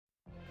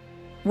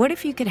What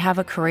if you could have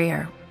a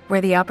career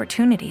where the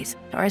opportunities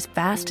are as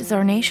vast as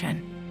our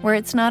nation, where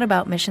it's not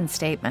about mission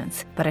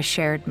statements, but a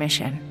shared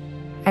mission?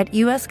 At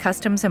U.S.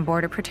 Customs and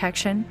Border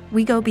Protection,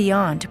 we go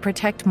beyond to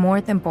protect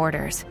more than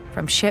borders.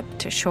 From ship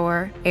to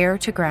shore, air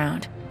to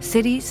ground,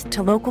 cities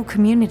to local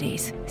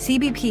communities,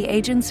 CBP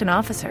agents and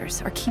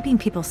officers are keeping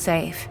people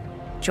safe.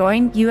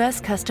 Join U.S.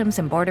 Customs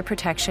and Border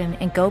Protection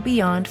and go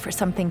beyond for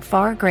something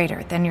far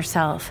greater than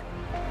yourself.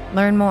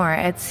 Learn more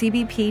at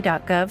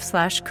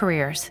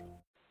cbp.gov/careers.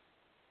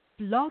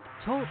 Blog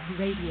Talk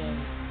Radio.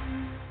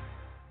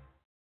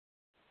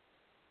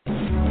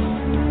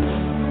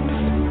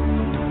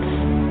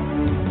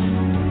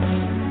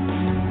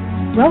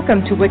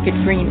 Welcome to Wicked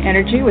Green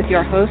Energy with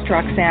your host,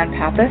 Roxanne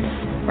Pappas.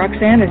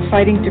 Roxanne is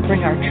fighting to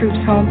bring our troops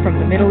home from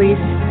the Middle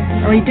East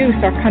and reduce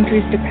our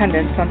country's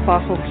dependence on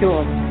fossil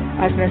fuels.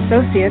 As an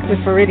associate with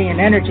Viridian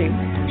Energy,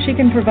 she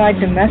can provide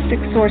domestic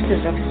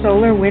sources of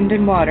solar, wind,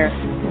 and water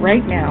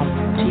right now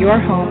to your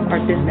home or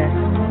business.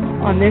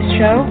 On this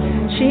show,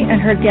 she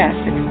and her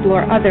guests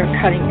explore other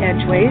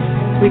cutting-edge ways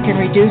we can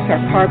reduce our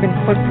carbon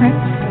footprint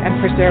and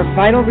preserve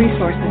vital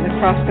resources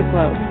across the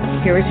globe.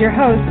 Here is your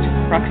host,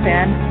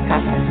 Roxanne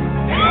Pappas.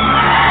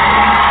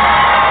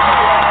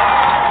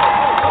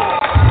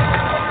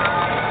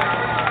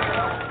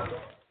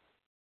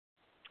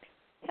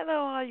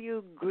 Hello, all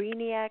you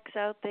greeniacs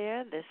out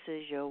there. This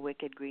is your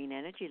Wicked Green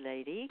Energy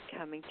lady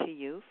coming to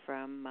you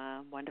from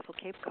wonderful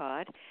Cape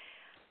Cod.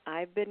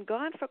 I've been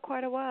gone for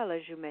quite a while,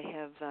 as you may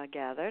have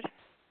gathered.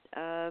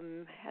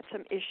 Had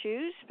some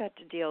issues had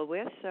to deal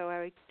with, so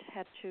I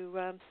had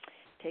to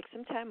take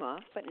some time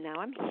off, but now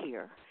I'm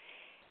here.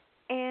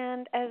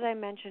 And as I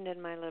mentioned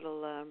in my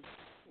little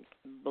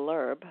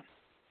blurb,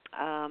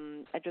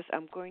 I'm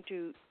going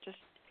to just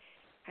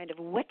kind of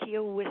wet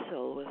your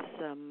whistle with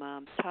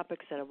some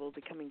topics that will be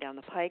coming down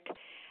the pike.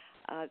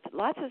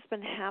 Lots has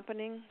been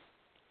happening.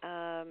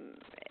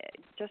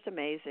 Just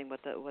amazing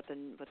what the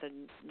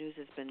news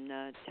has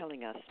been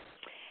telling us.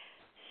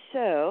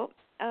 So,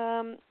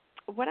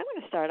 what I'm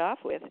going to start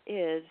off with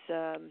is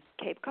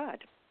Cape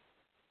Cod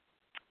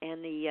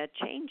and the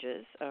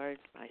changes, or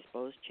I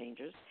suppose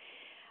changes.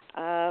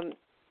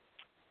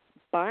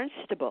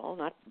 Barnstable,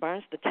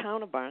 the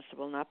town of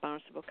Barnstable, not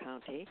Barnstable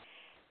County,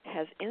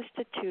 has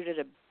instituted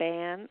a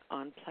ban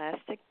on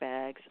plastic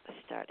bags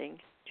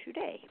starting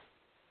today.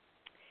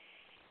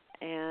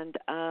 And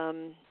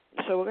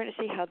so we're going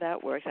to see how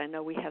that works. I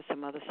know we have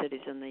some other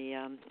cities in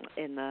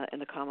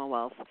the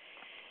Commonwealth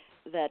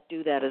that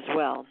do that as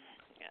well.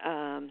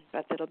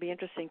 But it'll be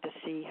interesting to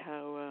see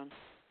how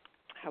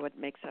it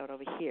makes out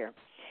over here.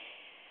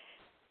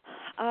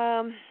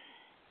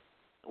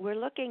 We're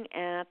looking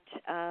at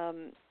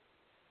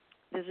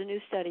there's a new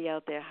study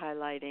out there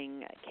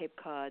highlighting Cape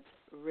Cod's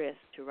risk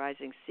to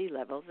rising sea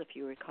levels. If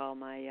you recall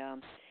my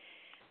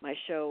my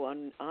show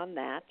on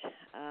that,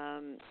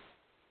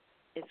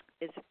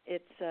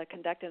 it's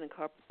conducted in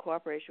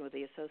cooperation with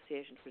the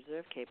Association to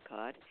Preserve Cape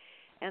Cod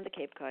and the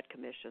Cape Cod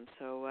Commission.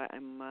 So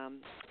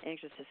I'm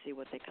anxious to see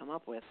what they come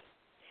up with.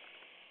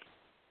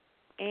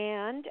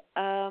 And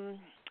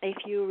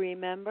if you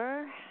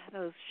remember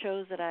those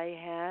shows that I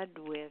had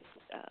with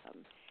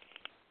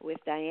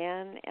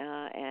Diane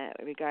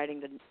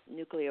regarding the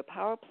nuclear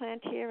power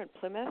plant here in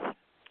Plymouth,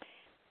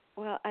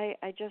 well,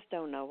 I just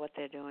don't know what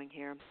they're doing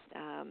here.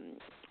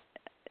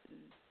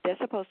 They're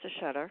supposed to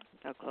shutter,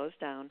 or close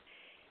down,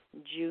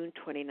 June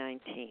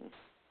 2019.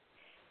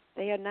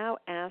 They are now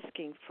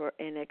asking for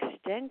an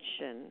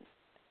extension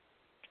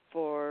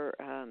for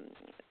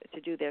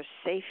to do their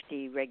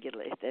safety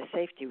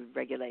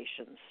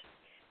regulations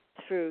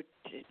through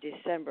to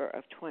December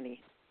of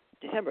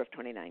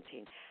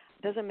 2019.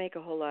 Doesn't make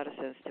a whole lot of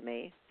sense to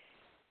me.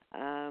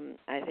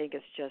 I think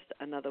it's just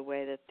another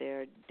way that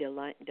they're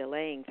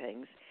delaying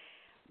things.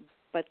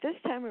 But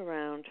this time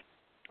around,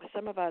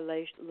 some of our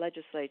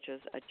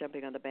legislatures are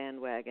jumping on the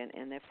bandwagon,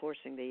 and they're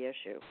forcing the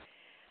issue.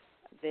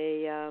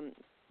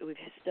 We've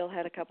still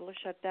had a couple of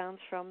shutdowns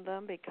from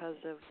them because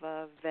of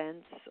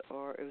vents,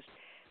 or it was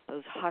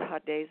those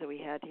hot days that we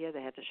had here.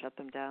 They had to shut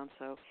them down.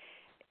 So,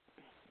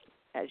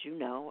 as you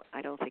know,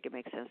 I don't think it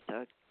makes sense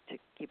to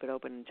keep it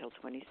open until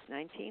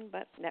 2019,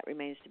 but that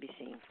remains to be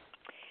seen.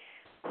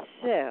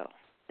 So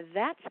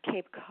that's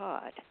Cape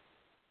Cod,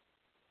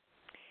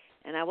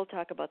 and I will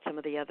talk about some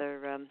of the other,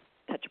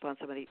 touch upon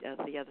some of the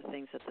other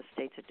things that the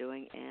states are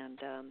doing and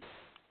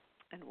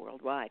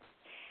worldwide.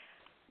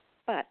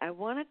 But I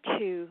wanted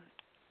to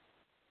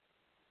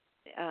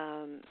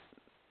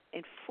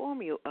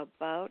inform you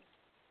about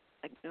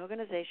an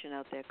organization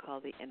out there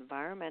called the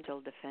Environmental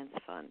Defense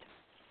Fund.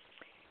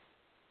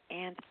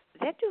 And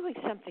they're doing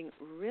something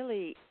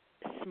really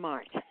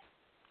smart.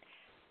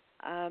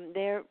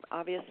 They're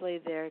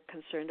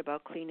concerned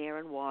about clean air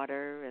and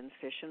water and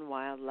fish and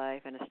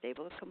wildlife and a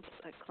stable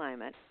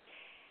climate.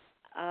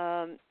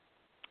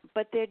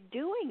 But they're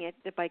doing it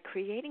by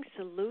creating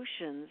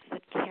solutions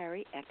that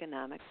carry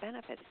economic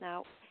benefits.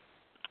 Now,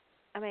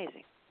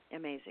 amazing.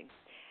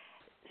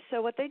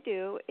 So what they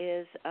do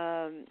is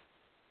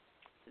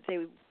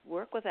they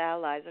work with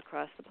allies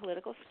across the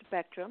political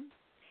spectrum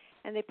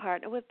and they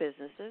partner with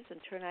businesses and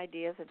turn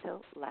ideas into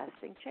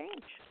lasting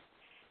change.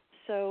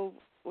 So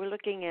we're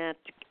looking at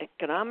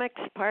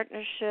economics,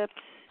 partnerships,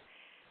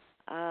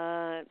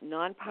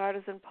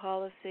 nonpartisan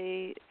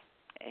policy,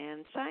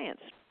 and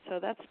science. So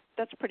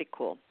that's pretty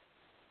cool.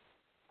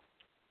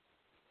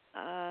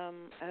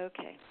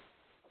 Okay.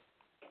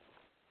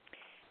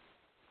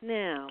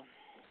 Now,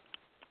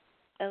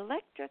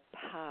 electric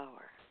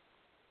power.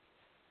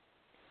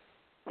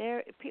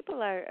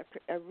 People are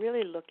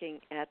really looking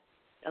at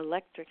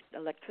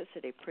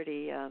electricity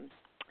pretty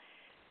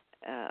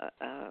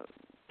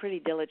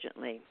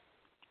diligently.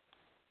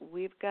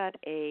 We've got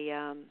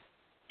the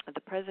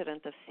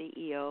president and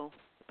CEO,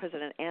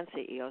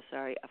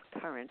 of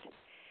Current,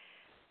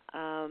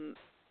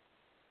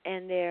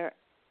 and they're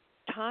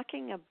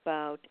talking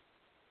about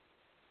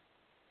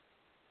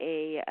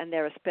and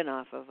they're a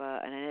spin-off of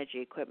an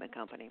energy equipment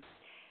company.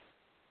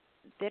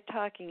 They're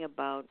talking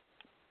about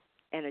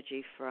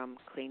energy from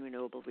clean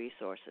renewable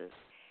resources,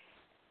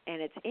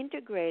 and it's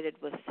integrated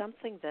with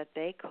something that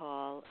they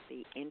call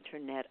the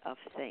Internet of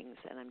Things.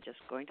 And I'm just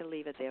going to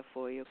leave it there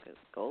for you.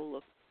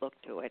 Go look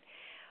to it.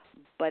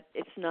 But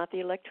it's not the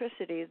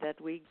electricity that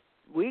we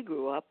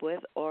grew up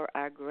with or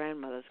our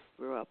grandmothers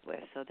grew up with.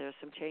 So there's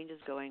some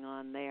changes going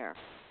on there.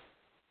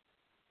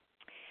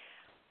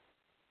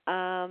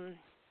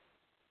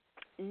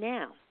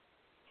 Now,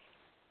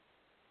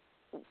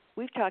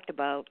 we've talked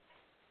about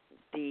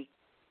the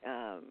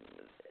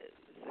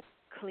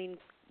clean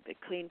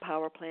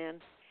power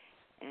plan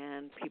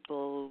and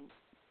people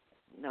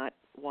not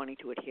wanting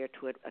to adhere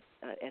to it,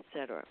 et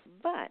cetera.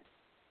 But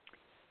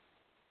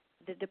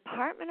the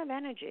Department of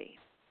Energy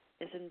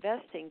is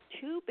investing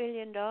 $2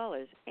 billion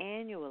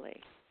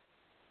annually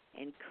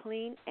in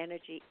clean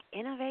energy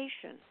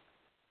innovation,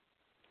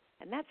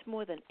 and that's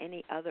more than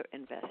any other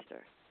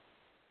investor.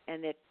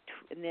 And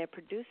they're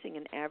producing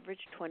an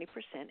average 20%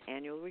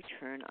 annual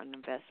return on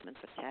investment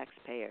for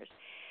taxpayers.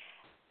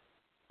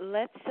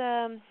 Let's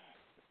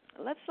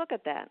look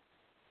at that.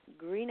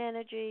 Green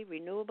energy,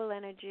 renewable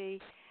energy,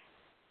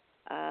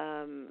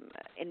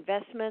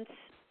 investments.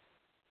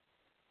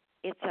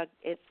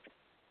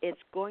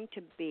 It's going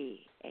to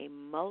be a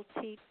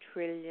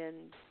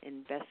multi-trillion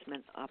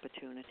investment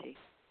opportunity,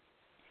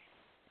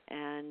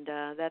 and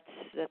that's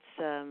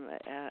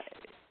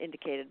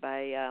indicated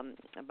by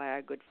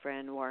our good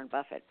friend Warren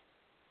Buffett.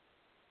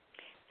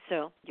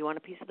 So, do you want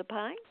a piece of the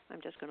pie?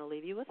 I'm just going to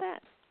leave you with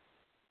that.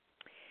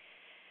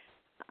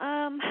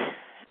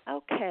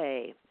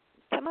 Okay.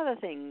 Some other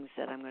things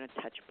that I'm going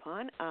to touch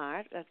upon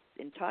are,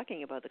 in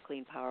talking about the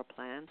Clean Power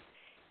Plan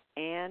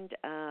and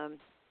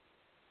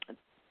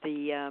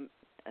the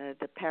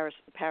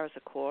Paris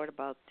Accord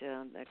about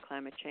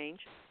climate change.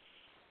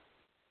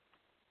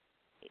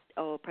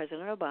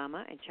 President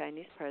Obama and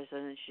Chinese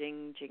President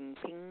Xi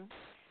Jinping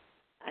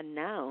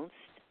announced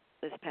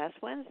this past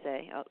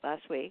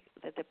last week,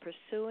 that they're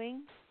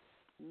pursuing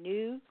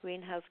new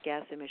greenhouse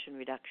gas emission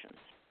reductions.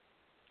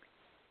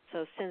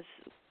 So since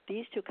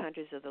these two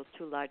countries are the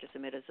two largest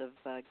emitters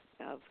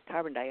of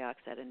carbon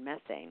dioxide and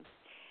methane,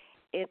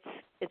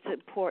 it's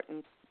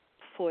important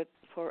for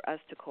us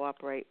to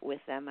cooperate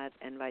with them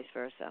and vice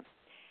versa.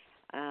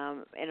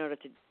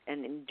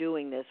 In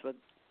doing this,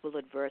 we'll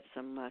avert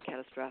some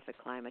catastrophic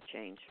climate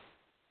change.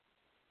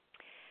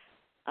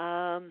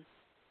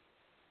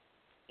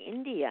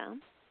 India,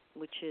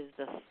 which is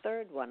the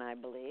third one, I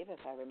believe, if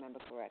I remember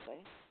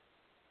correctly,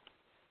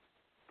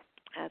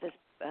 this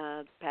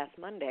past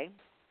Monday,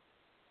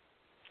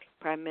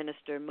 Prime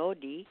Minister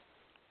Modi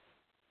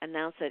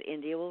announced that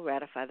India will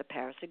ratify the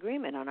Paris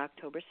Agreement on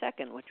October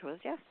 2nd, which was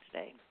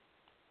yesterday.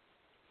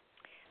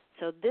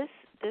 So this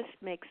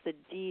makes the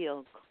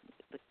deal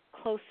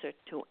closer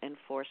to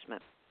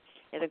enforcement.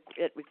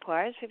 It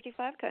requires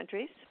 55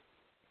 countries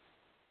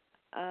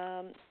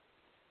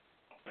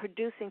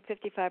producing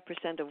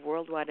 55% of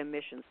worldwide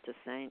emissions to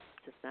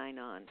sign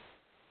on.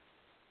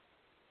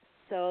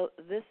 So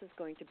this is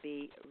going to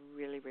be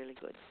really, really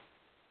good.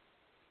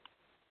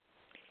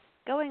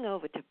 Going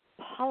over to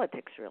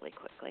politics really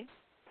quickly,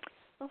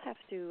 we'll have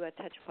to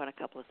touch upon a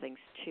couple of things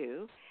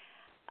too.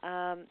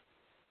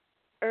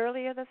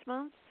 Earlier this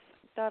month,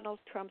 Donald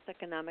Trump's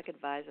economic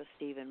advisor,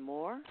 Stephen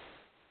Moore,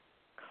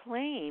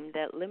 claimed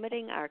that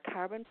limiting our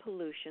carbon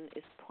pollution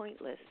is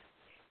pointless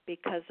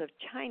because of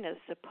China's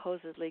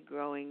supposedly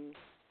growing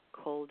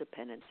coal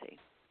dependency.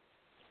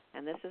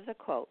 And this is a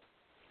quote: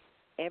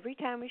 "Every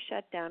time we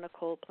shut down a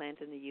coal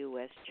plant in the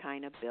U.S.,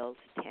 China builds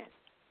 10.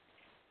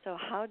 So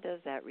how does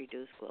that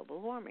reduce global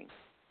warming?"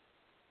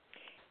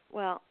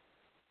 Well,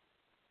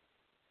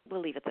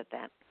 we'll leave it at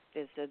that.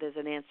 There's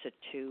an answer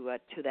to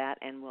that,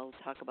 and we'll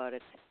talk about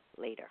it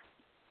later.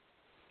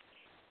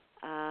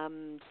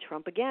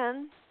 Trump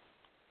again.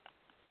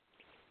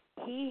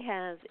 He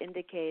has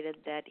indicated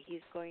that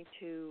he's going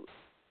to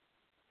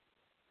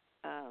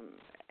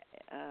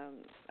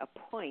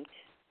appoint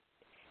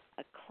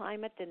a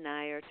climate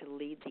denier to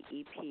lead the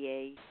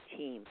EPA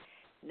team.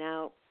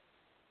 Now,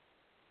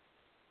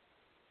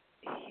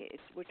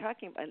 we're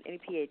talking about an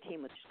EPA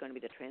team, which is going to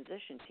be the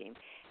transition team.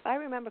 If I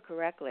remember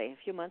correctly, a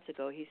few months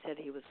ago, he said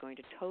he was going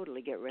to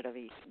totally get rid of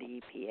the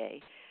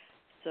EPA.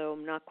 So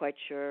I'm not quite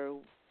sure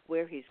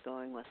where he's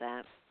going with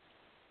that.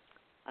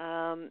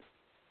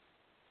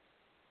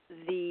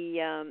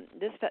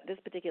 This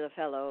particular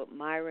fellow,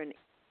 Myron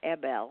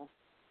Ebel,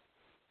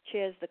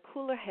 chairs the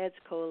Cooler Heads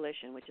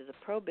Coalition, which is a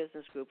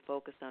pro-business group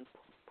focused on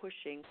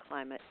pushing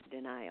climate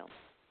denial.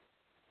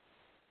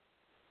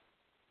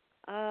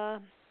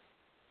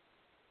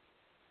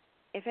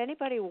 If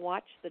anybody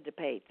watched the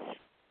debates,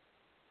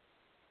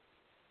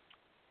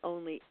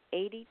 only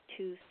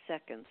 82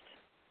 seconds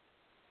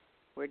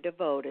were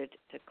devoted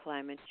to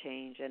climate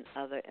change and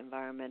other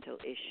environmental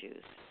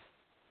issues.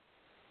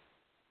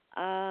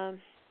 I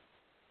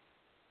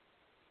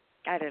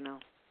don't know.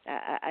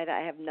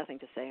 I have nothing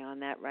to say on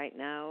that right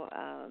now.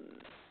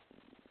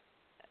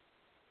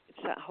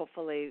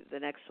 Hopefully the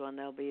next one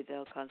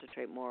they'll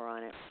concentrate more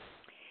on it.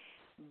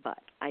 But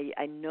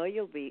I know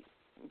you'll be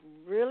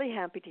really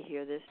happy to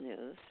hear this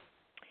news.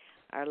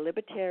 Our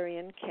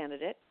Libertarian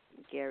candidate,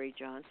 Gary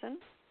Johnson,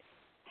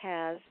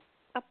 has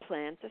a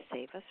plan to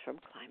save us from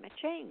climate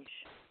change.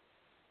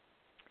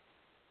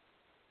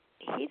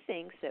 He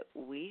thinks that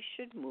we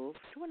should move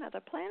to another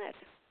planet.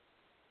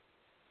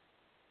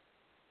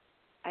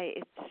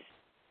 He's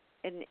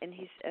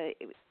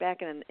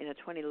back in a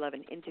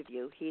 2011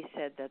 interview, he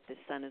said that the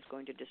sun is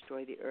going to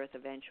destroy the Earth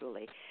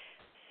eventually.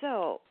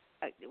 So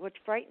what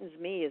frightens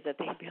me is that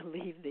they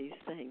believe these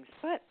things.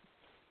 But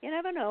you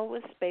never know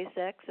with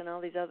SpaceX and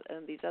all these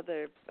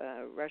other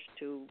rush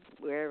to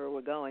wherever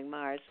we're going,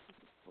 Mars.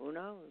 Who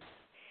knows?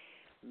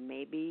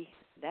 Maybe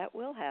that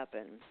will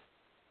happen.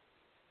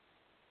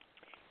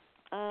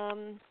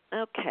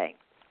 Okay.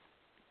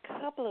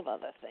 Couple of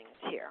other things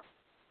here.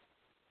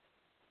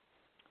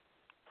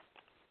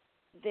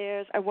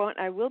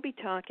 I will be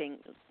talking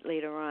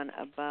later on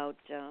about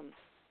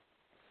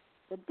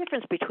the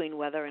difference between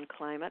weather and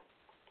climate,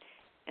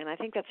 and I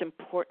think that's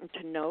important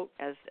to note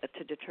as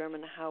to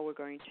determine how we're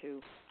going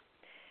to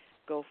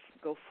go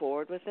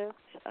forward with this.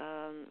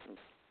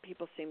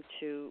 People seem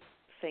to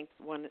think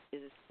one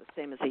is the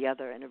same as the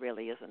other, and it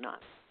really is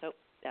not. So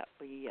that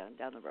will be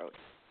down the road.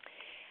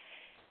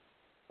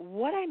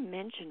 What I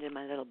mentioned in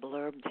my little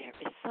blurb there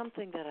is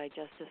something that I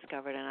just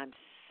discovered, and I'm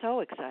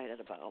so excited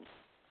about.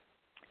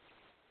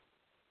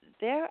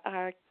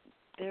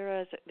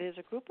 There's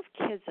a group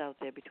of kids out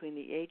there between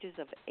the ages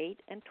of 8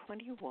 and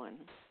 21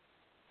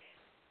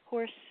 who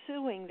are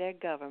suing their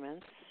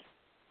governments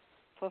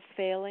for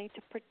failing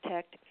to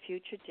protect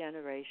future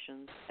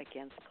generations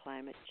against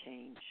climate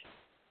change.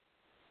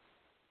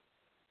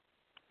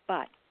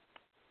 But,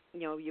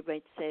 you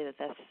might say that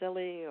that's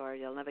silly or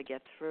you'll never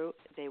get through.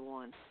 They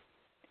won.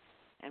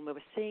 And we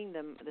were seeing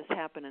this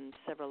happen in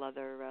several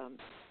other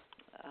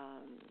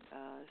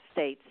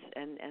states,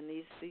 and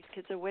these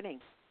kids are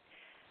winning.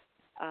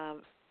 A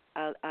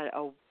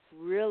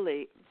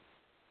really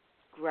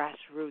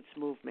grassroots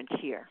movement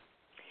here.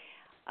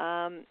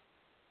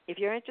 If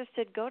you're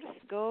interested,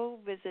 go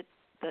visit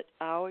the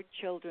Our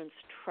Children's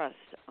Trust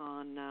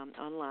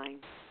online.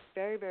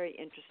 Very, very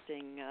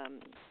interesting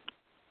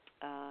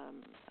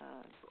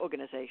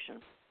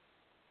organization.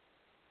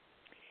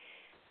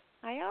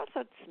 I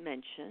also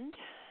mentioned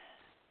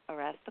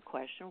or asked the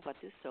question, what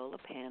do solar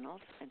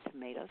panels and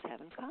tomatoes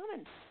have in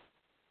common?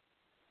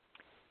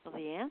 Well,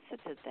 the answer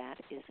to that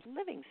is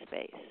living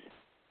space.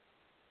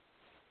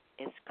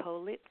 It's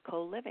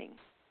co-living.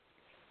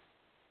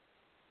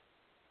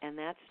 And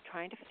that's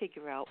trying to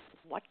figure out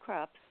what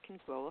crops can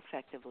grow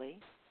effectively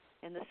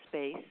in the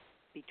space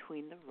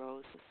between the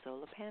rows of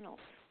solar panels.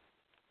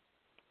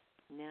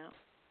 Now,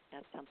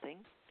 that's something.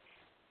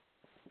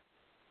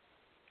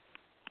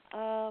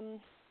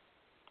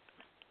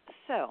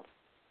 So,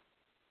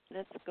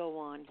 let's go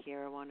on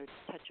here. I want to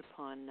touch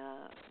upon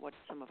what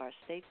some of our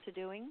states are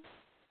doing.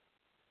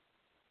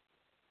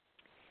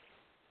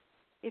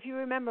 If you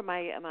remember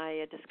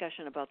my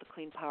discussion about the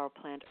Clean Power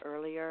Plant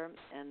earlier,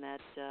 and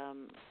that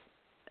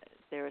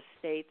there are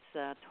states,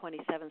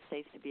 27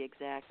 states to be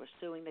exact, were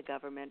suing the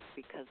government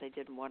because they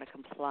didn't want to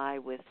comply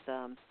with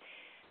the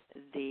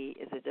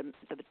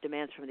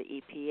demands from the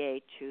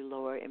EPA to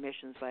lower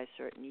emissions by a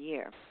certain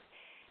year.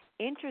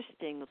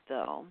 Interesting,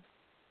 though,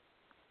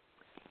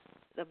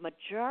 the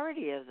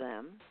majority of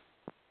them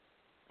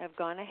have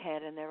gone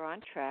ahead and they're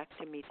on track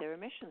to meet their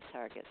emissions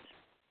targets.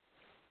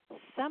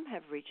 Some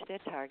have reached their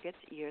targets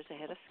years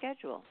ahead of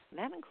schedule. And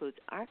that includes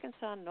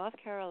Arkansas, North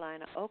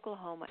Carolina,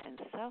 Oklahoma, and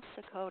South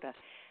Dakota.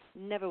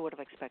 Never would have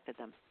expected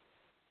them.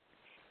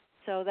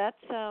 So that's,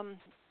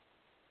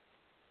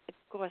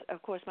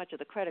 of course, much of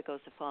the credit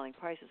goes to falling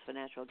prices for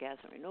natural gas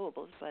and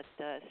renewables. But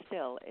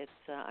still, it's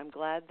I'm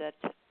glad that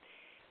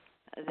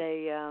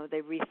they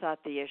rethought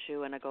the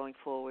issue and are going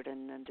forward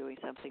and doing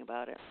something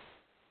about it.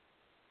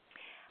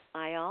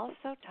 I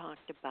also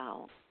talked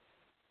about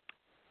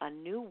a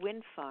new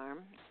wind farm,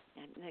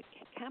 and it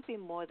can't be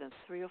more than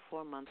 3 or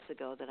 4 months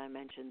ago that I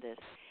mentioned this.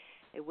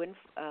 A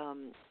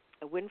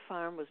wind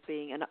farm was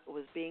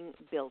being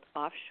built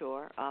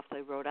offshore, off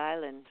the Rhode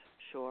Island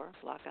offshore,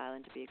 Block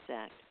Island to be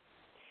exact.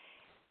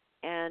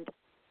 And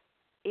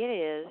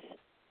it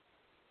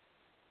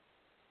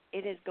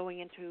is going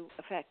into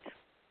effect.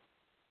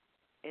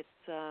 It's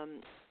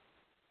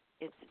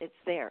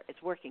there.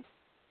 It's working.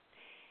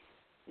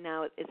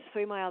 Now, it's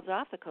 3 miles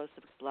off the coast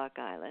of Block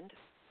Island,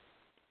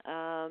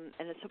 and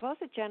it's supposed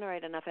to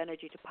generate enough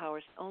energy to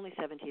power only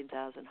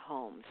 17,000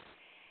 homes.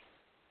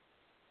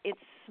 It's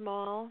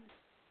small,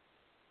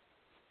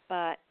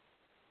 but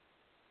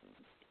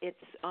it's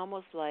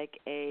almost like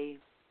a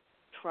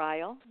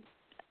trial.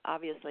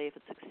 Obviously, if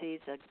it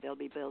succeeds, they'll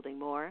be building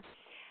more.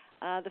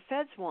 The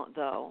feds won't,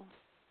 though,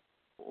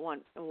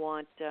 want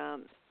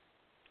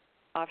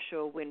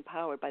offshore wind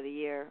power by the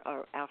year,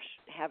 or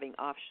having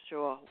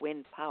offshore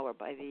wind power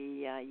by the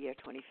year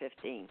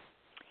 2015.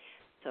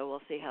 So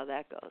we'll see how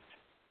that goes.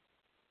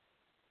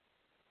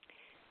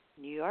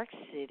 New York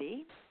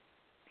City,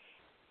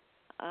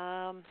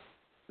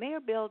 Mayor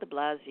Bill de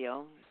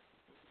Blasio,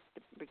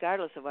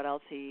 regardless of what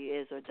else he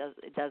is or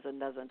does and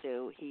doesn't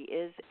do, he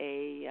is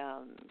a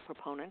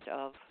proponent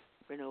of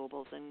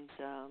renewables and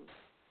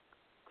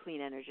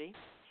clean energy.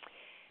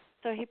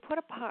 So he put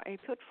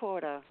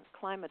forward a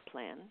climate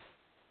plan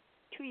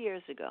 2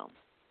 years ago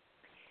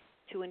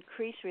to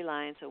increase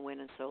reliance on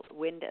wind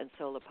and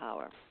solar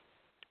power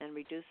and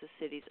reduce the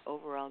city's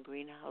overall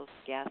greenhouse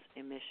gas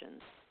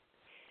emissions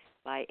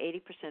by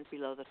 80%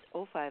 below the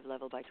 2005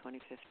 level by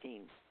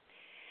 2015.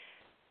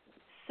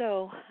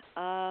 So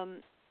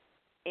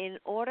in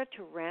order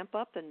to ramp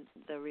up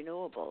the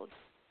renewables,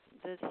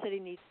 the city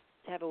needs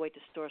to have a way to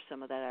store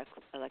some of that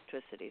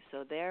electricity.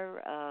 So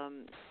they're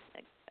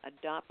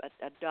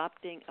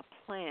adopting a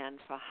plan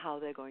for how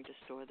they're going to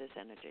store this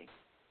energy.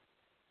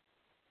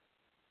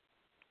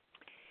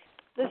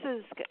 This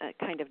is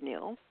kind of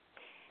new.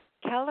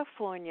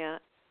 California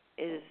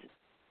is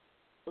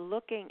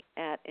looking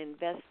at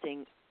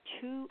investing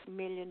 $2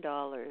 million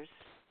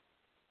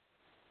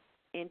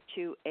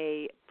into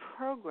a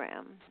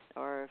program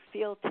or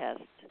field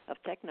test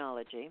of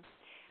technology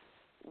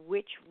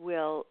which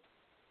will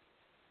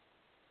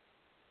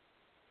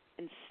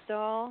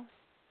install,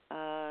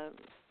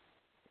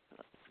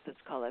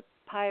 let's call it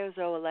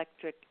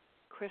piezoelectric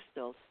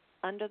crystals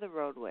under the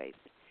roadways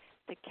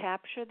to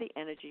capture the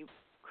energy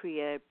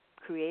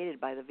created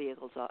by the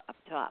vehicles up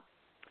top.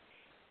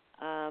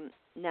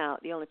 Now,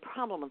 the only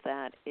problem with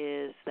that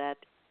is that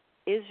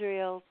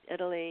Israel,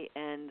 Italy,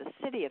 and the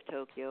city of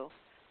Tokyo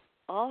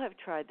all have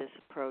tried this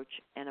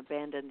approach and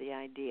abandoned the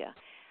idea.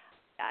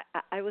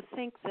 I would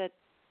think that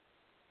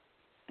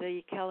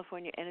the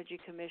California Energy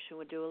Commission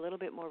would do a little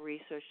bit more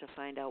research to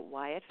find out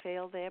why it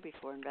failed there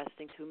before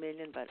investing $2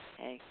 million, but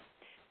hey,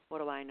 what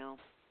do I know?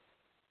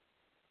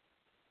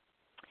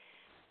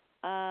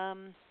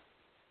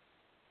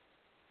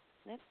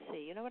 Let's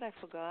see. You know what I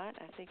forgot?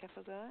 I think I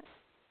forgot.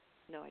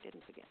 No, I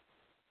didn't forget.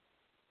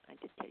 I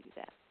did tell you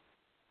that.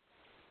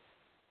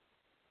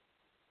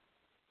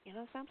 You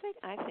know something?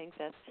 I think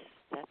that's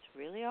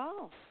really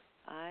all.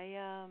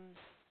 I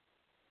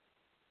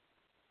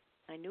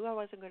knew I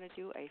wasn't going to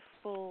do a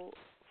full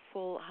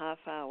half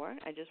hour.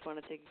 I just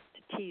wanted to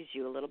tease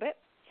you a little bit,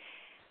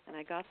 and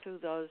I got through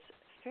those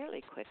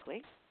fairly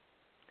quickly.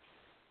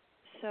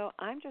 So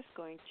I'm just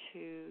going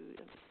to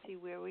see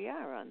where we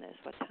are on this,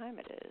 what time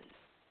it is.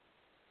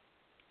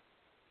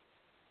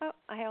 Oh,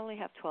 I only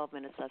have 12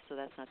 minutes left, so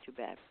that's not too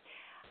bad.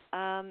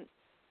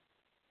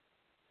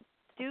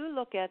 Do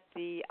look at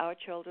the Our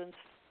Children's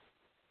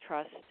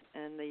Trust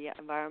and the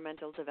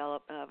Environmental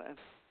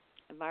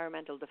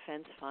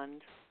Defense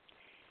Fund,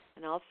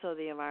 and also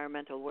the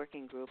Environmental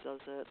Working Group. Those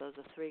are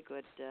three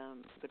good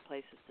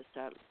places to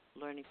start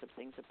learning some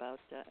things about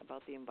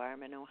the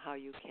environment and how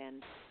you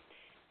can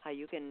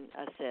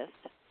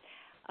assist.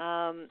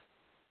 And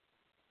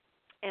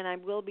I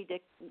will be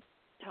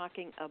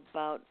talking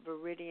about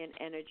Viridian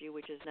Energy,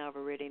 which is now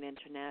Viridian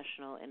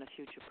International, in a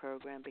future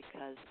program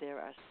because there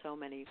are so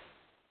many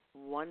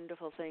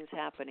wonderful things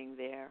happening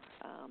there,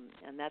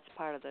 and that's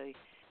part of the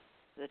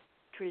 $1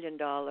 trillion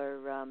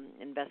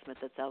investment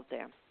that's out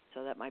there.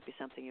 So that might be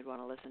something you'd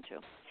want to listen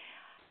to.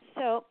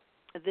 So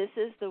this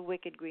is the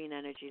Wicked Green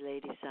Energy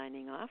Lady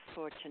signing off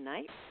for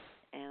tonight,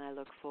 and I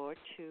look forward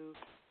to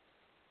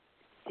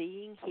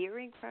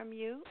hearing from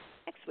you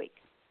next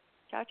week.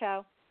 Ciao,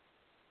 ciao.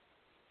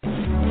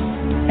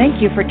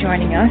 Thank you for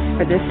joining us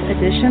for this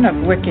edition of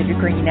Wicked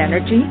Green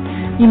Energy.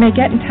 You may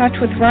get in touch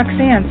with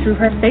Roxanne through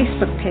her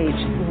Facebook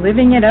page,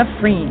 Living It Up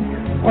Green,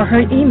 or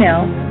her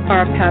email,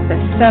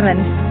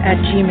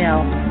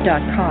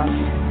 rpappas7@gmail.com.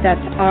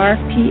 That's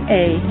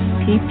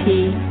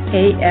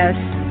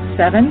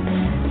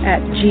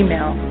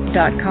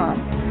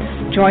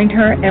rpappas7@gmail.com. Join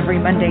her every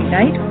Monday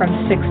night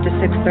from 6 to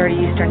 6:30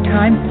 Eastern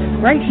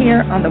Time, right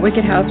here on the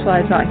Wicked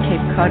Housewives on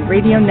Cape Cod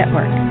Radio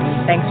Network.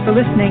 Thanks for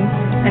listening,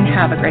 and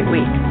have a great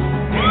week.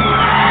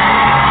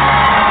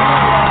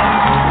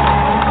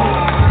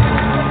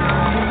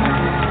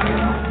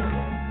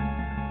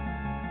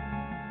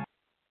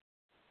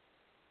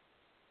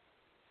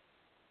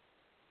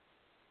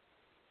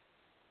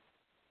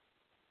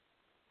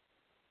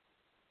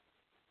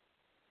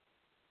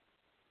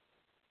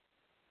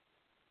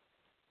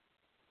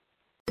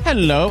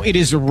 Hello, it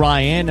is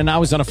Ryan, and I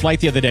was on a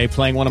flight the other day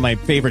playing one of my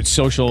favorite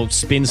social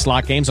spin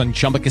slot games on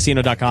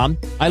ChumbaCasino.com.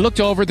 I looked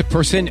over at the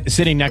person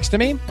sitting next to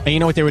me, and you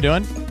know what they were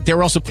doing? They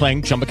were also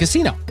playing Chumba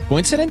Casino.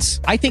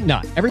 Coincidence? I think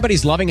not.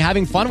 Everybody's loving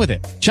having fun with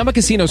it. Chumba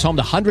Casino is home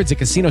to hundreds of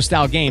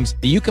casino-style games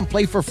that you can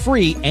play for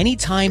free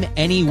anytime,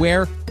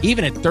 anywhere,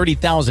 even at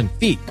 30,000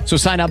 feet. So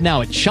sign up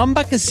now at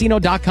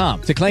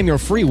ChumbaCasino.com to claim your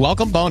free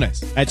welcome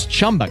bonus. That's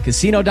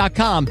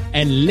ChumbaCasino.com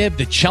and live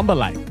the Chumba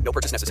life. No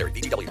purchase necessary.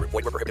 VGW. Void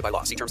where prohibited by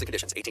law. See terms and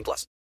conditions.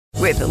 18+.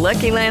 With the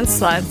Lucky Land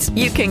Slots,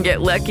 you can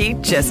get lucky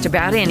just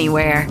about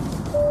anywhere.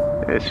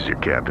 This is your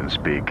captain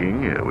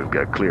speaking. We've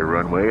got clear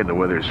runway and the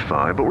weather's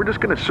fine, but we're just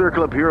going to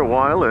circle up here a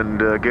while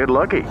and get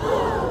lucky.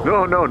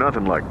 No,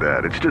 nothing like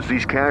that. It's just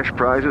these cash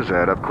prizes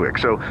add up quick.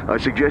 So I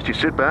suggest you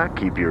sit back,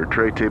 keep your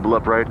tray table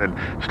upright, and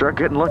start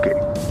getting lucky.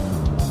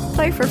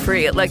 Play for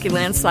free at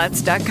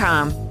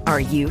LuckyLandSlots.com.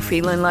 Are you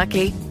feeling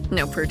lucky?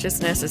 No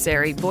purchase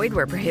necessary. Void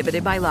where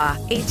prohibited by law.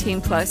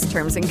 18+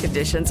 terms and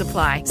conditions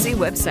apply. See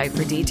website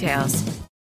for details.